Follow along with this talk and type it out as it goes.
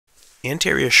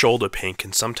Anterior shoulder pain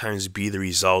can sometimes be the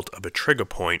result of a trigger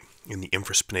point in the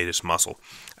infraspinatus muscle.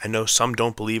 I know some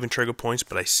don't believe in trigger points,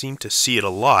 but I seem to see it a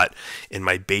lot in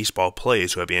my baseball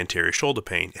players who have anterior shoulder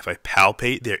pain. If I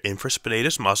palpate their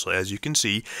infraspinatus muscle, as you can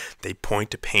see, they point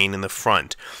to pain in the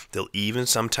front. They'll even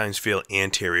sometimes feel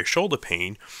anterior shoulder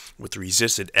pain with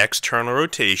resisted external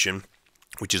rotation,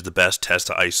 which is the best test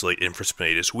to isolate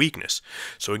infraspinatus weakness.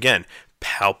 So again,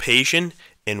 palpation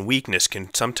and weakness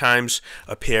can sometimes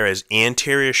appear as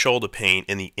anterior shoulder pain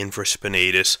in the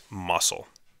infraspinatus muscle.